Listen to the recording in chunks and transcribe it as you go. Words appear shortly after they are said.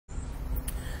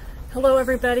Hello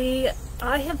everybody.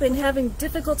 I have been having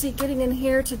difficulty getting in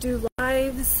here to do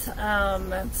lives,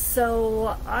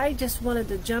 so I just wanted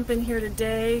to jump in here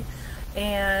today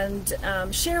and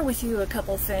share with you a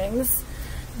couple things.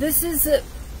 This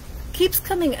keeps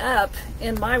coming up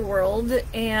in my world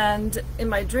and in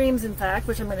my dreams, in fact,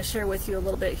 which I'm going to share with you a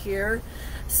little bit here.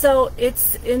 So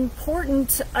it's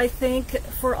important, I think,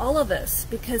 for all of us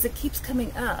because it keeps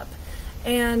coming up.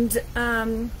 And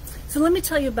so let me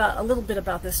tell you a little bit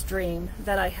about this dream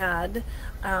that I had.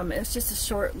 It's just a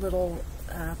short little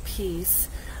piece,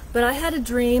 but I had a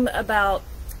dream about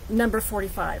number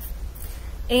 45,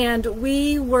 and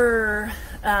we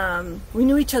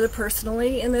knew each other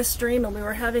personally in this dream, and we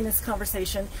were having this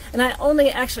conversation. And I only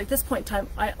actually, at this point in time,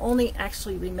 I only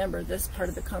actually remember this part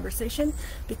of the conversation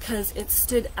because it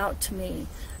stood out to me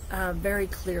very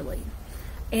clearly.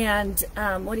 And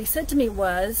what he said to me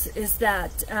is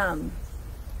that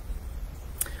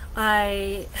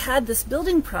I had this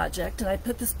building project, and I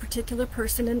put this particular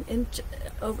person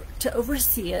to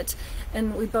oversee it,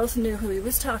 and we both knew who he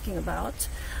was talking about.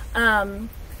 And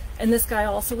this guy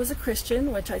also was a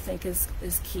Christian, which I think is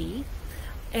key.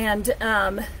 And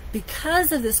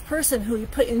because of this person who he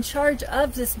put in charge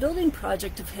of this building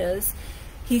project of his,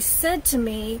 he said to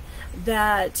me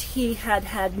that he had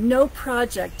had no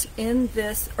project in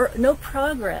this, or no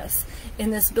progress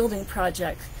in this building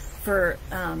project for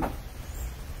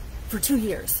 2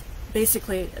 years.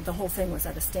 Basically, the whole thing was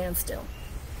at a standstill.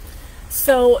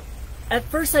 So at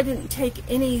first I didn't take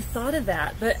any thought of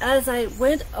that, but as I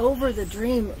went over the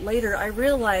dream later, I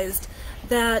realized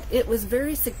that it was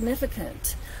very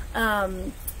significant.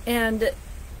 And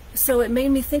so it made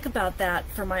me think about that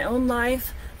for my own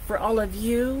life, for all of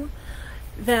you,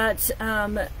 that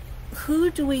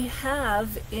who do we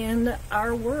have in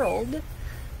our world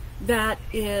that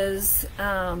is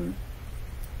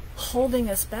holding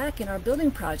us back in our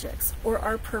building projects, or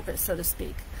our purpose, so to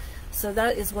speak. So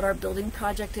that is what our building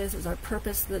project is our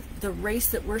purpose, the race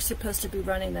that we're supposed to be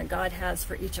running, that God has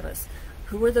for each of us.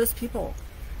 Who are those people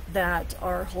that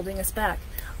are holding us back?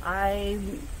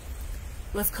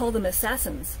 Let's call them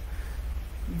assassins.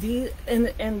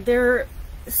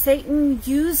 Satan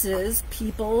uses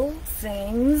people,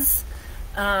 things,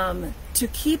 to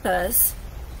keep us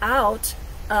out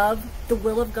of the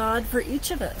will of God for each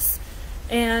of us.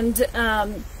 And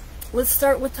let's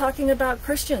start with talking about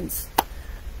Christians.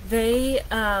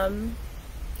 And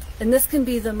this can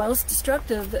be the most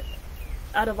destructive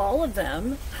out of all of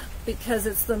them, because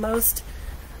it's the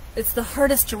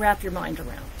hardest to wrap your mind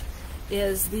around,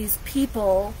 is these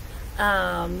people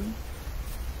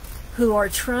who are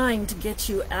trying to get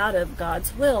you out of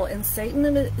God's will. And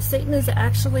Satan is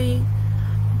actually,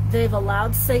 they've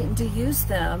allowed Satan to use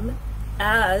them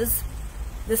as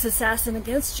this assassin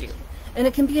against you. And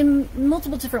it can be in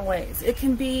multiple different ways. It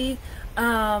can be,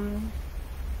 a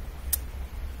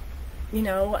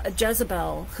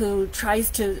Jezebel who tries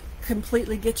to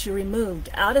completely get you removed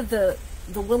out of the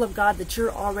will of God that you're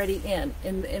already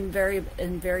in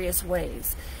various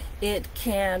ways. It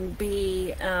can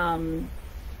be,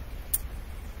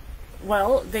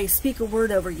 they speak a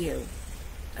word over you,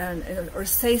 or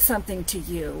say something to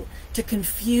you to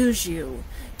confuse you,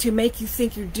 to make you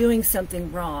think you're doing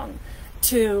something wrong,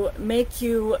 to make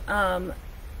you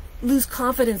lose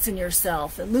confidence in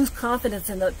yourself, and lose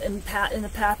confidence in the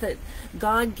path that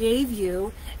God gave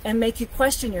you, and make you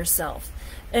question yourself,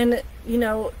 and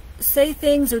say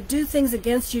things or do things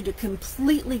against you to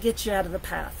completely get you out of the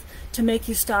path, to make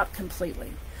you stop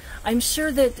completely. I'm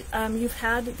sure that you've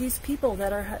had these people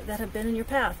that have been in your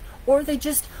path, or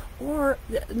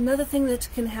another thing that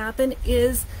can happen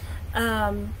is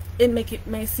it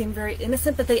may seem very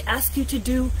innocent, but they ask you to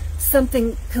do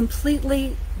something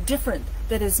completely different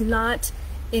that is not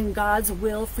in God's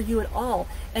will for you at all.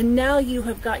 And now you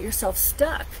have got yourself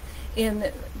stuck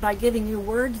by giving you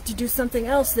word to do something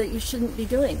else that you shouldn't be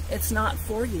doing. It's not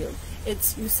for you.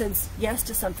 You said yes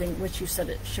to something which you should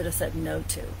have said no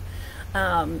to,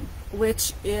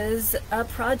 which is a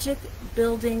project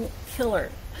building killer.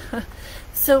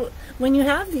 So when you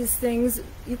have these things,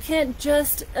 you can't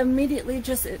just immediately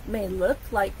it may look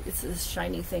like it's this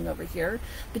shiny thing over here,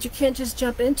 but you can't just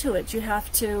jump into it. You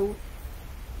have to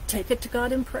take it to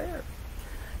God in prayer.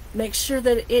 Make sure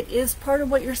that it is part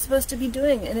of what you're supposed to be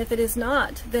doing. And if it is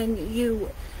not, then you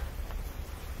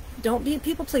don't be a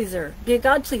people pleaser, be a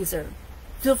God pleaser.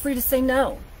 Feel free to say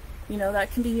no. That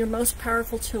can be your most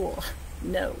powerful tool.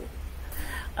 No.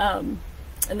 And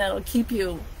that'll keep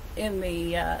you in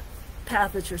the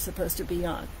path that you're supposed to be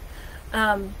on.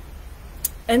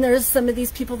 And there's some of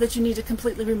these people that you need to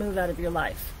completely remove out of your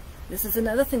life. This is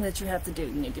another thing that you have to do.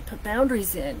 You need to put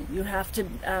boundaries in. You have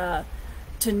to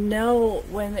to know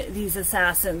when these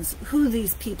assassins, who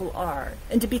these people are,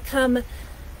 and to become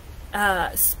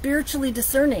spiritually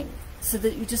discerning, so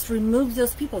that you just remove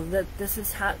those people, that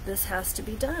this has to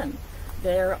be done.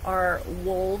 There are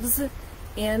wolves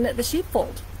in the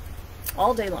sheepfold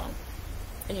all day long,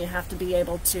 and you have to be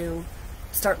able to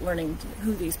start learning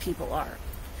who these people are.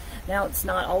 Now, it's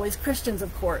not always Christians,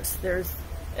 of course. There's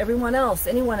everyone else,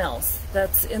 anyone else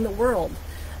that's in the world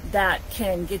that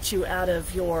can get you out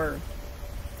of your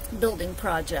building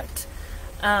project.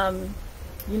 You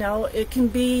know, it can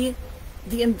be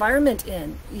the environment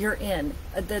you're in,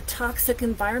 the toxic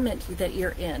environment that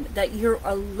you're in, that you're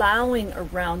allowing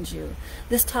around you.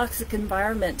 This toxic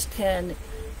environment can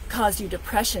cause you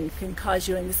depression, can cause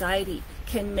you anxiety,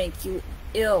 can make you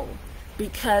ill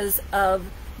because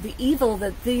of the evil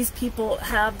that these people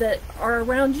have that are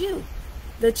around you,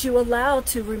 that you allow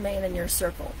to remain in your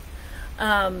circle.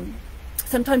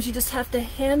 Sometimes you just have to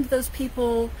hand those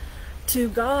people to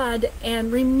God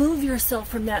and remove yourself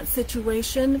from that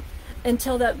situation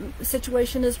until that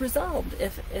situation is resolved,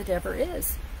 if it ever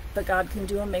is. But God can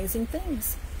do amazing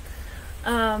things.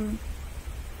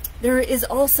 There is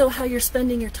also how you're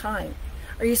spending your time.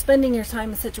 Are you spending your time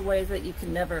in such a way that you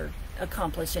can never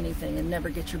accomplish anything and never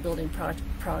get your building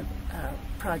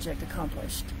project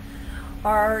accomplished?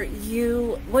 What are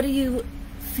you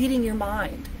feeding your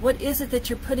mind? What is it that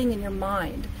you're putting in your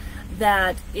mind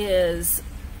that is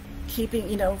keeping,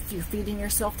 you know, if you're feeding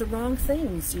yourself the wrong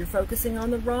things, you're focusing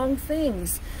on the wrong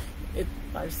things.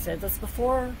 I've said this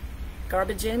before,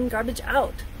 garbage in, garbage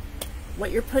out.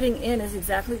 What you're putting in is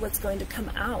exactly what's going to come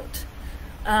out.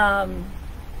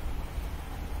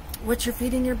 What you're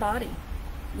feeding your body.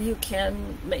 You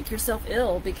can make yourself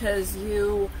ill because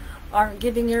you aren't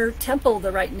giving your temple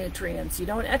the right nutrients. You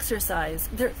don't exercise.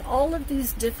 There's all of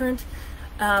these different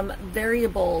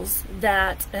variables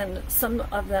that, and some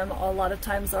of them a lot of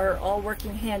times are all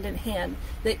working hand in hand,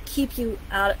 that keep you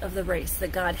out of the race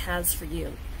that God has for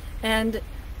you. And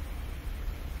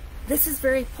this is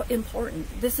very important.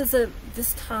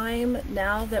 This time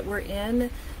now that we're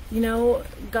in, you know,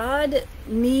 God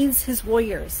needs his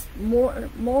warriors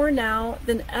more now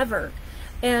than ever.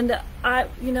 And I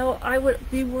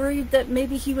would be worried that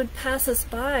maybe he would pass us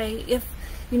by if,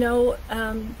 you know,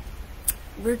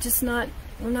 we're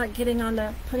not getting on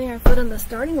to putting our foot on the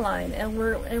starting line, and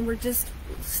we're just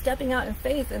stepping out in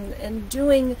faith and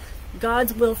doing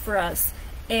God's will for us,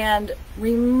 and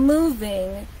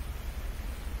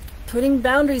putting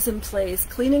boundaries in place,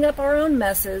 cleaning up our own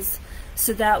messes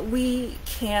so that we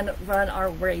can run our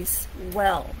race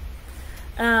well.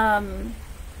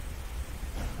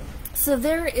 So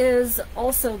there is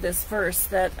also this verse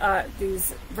that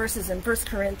these verses in 1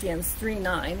 Corinthians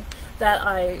 3:9 that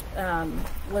I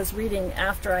was reading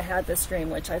after I had this dream,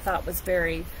 which I thought was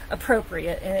very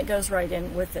appropriate, and it goes right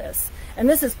in with this. And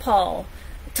this is Paul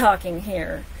talking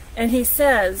here, and he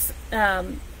says,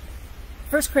 1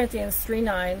 Corinthians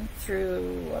 3:9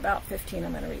 through about 15,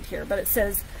 I'm going to read here, but it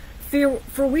says,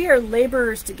 For we are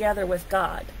laborers together with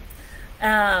God.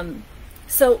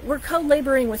 So we're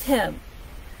co-laboring with him.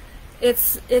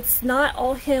 It's not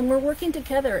all him. We're working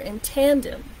together in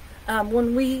tandem.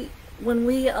 When we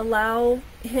allow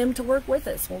him to work with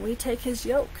us, when we take his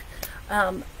yoke,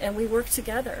 and we work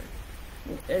together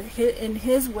in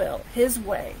his will, his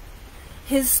way,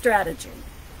 his strategy.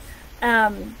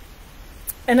 And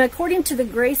according to the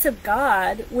grace of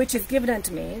God, which is given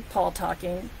unto me, Paul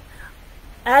talking,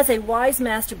 as a wise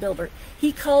master builder.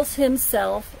 He calls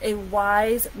himself a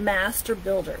wise master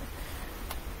builder.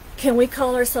 Can we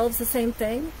call ourselves the same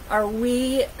thing? Are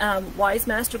we wise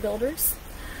master builders?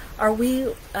 Are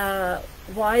we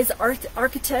wise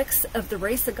architects of the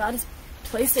race that God has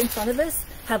placed in front of us?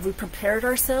 Have we prepared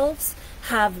ourselves?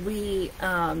 Have we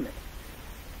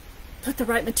put the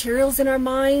right materials in our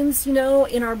minds, you know,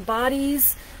 in our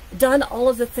bodies, done all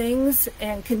of the things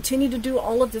and continue to do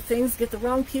all of the things, get the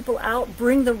wrong people out,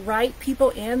 bring the right people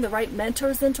in, the right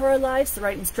mentors into our lives, the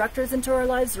right instructors into our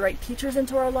lives, the right teachers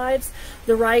into our lives,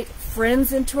 the right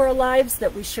friends into our lives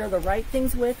that we share the right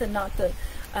things with, and not the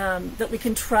that we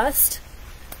can trust,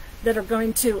 that are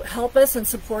going to help us and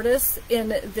support us in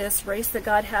this race that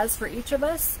God has for each of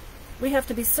us. We have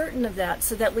to be certain of that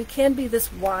so that we can be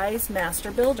this wise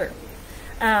master builder.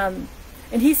 And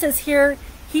he says here,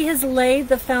 he has laid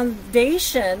the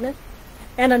foundation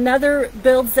and another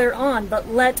builds thereon, but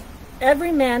let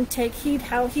every man take heed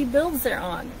how he builds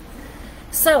thereon.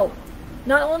 So,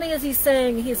 not only is he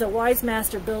saying he's a wise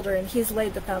master builder and he's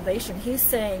laid the foundation, he's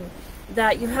saying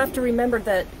that you have to remember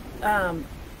that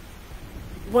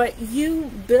what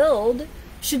you build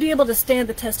should be able to stand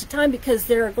the test of time, because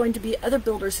there are going to be other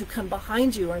builders who come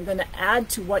behind you and are going to add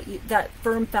to what that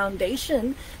firm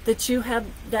foundation that you have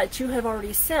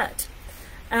already set.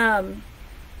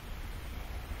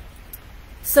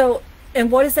 So,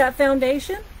 and what is that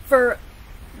foundation? For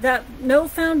that, no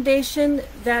foundation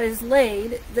that is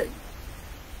laid, that,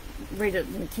 read it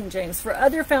in King James, for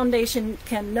other foundation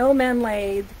can no man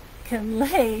lay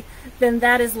than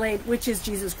that is laid, which is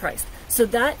Jesus Christ. So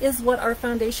that is what our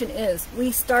foundation is.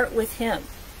 We start with him.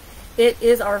 It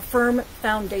is our firm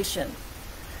foundation.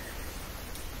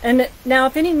 And now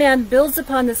if any man builds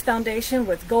upon this foundation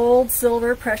with gold,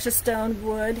 silver, precious stone,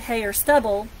 wood, hay, or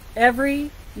stubble,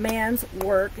 every man's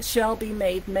work shall be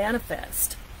made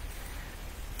manifest.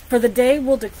 For the day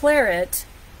will declare it,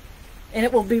 and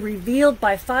it will be revealed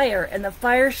by fire, and the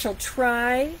fire shall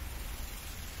try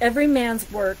every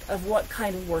man's work of what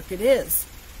kind of work it is.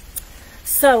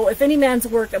 So if any man's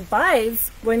work abides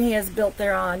when he has built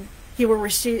thereon, he will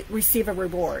receive a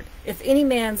reward. If any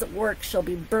man's work shall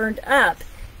be burned up,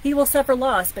 he will suffer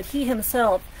loss, but he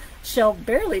himself shall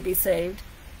barely be saved,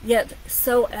 yet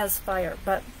so as fire,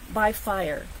 but by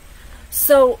fire.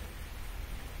 So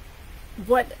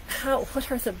what are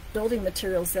the building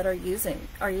materials that are you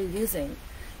using?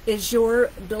 Is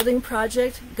your building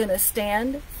project going to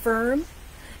stand firm?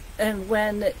 And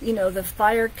when, you know, the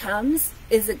fire comes,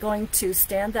 is it going to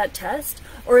stand that test,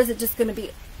 or is it just going to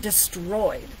be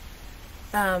destroyed?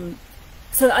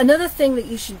 So another thing that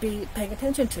you should be paying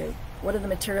attention to: what are the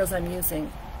materials I'm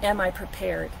using? Am I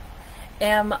prepared?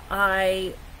 Am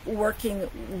I working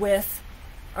with,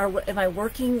 or am I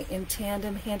working in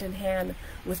tandem, hand in hand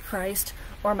with Christ,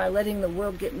 or am I letting the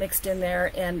world get mixed in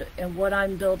there, and what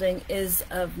I'm building is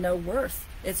of no worth?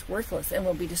 It's worthless and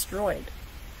will be destroyed,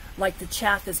 like the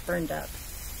chaff is burned up.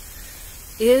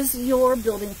 Is your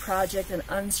building project an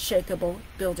unshakable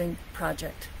building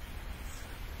project?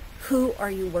 Who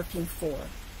are you working for?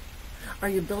 Are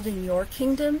you building your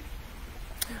kingdom,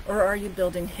 or are you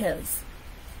building his?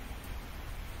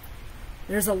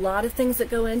 There's a lot of things that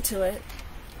go into it,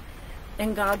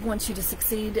 and God wants you to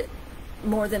succeed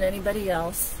more than anybody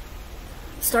else.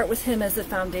 Start with him as the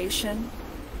foundation.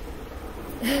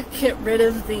 Get rid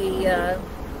of the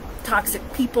toxic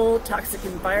people, toxic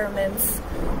environments,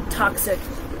 toxic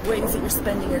ways that you're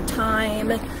spending your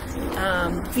time,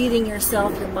 feeding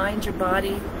yourself, your mind, your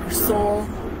body, your soul,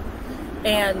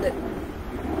 and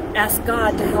ask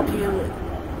God to help you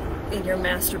in your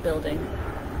master building,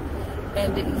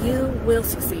 and you will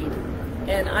succeed.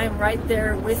 And I'm right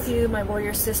there with you, my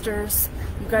warrior sisters.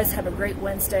 You guys have a great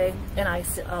Wednesday, and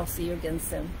I'll see you again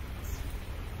soon.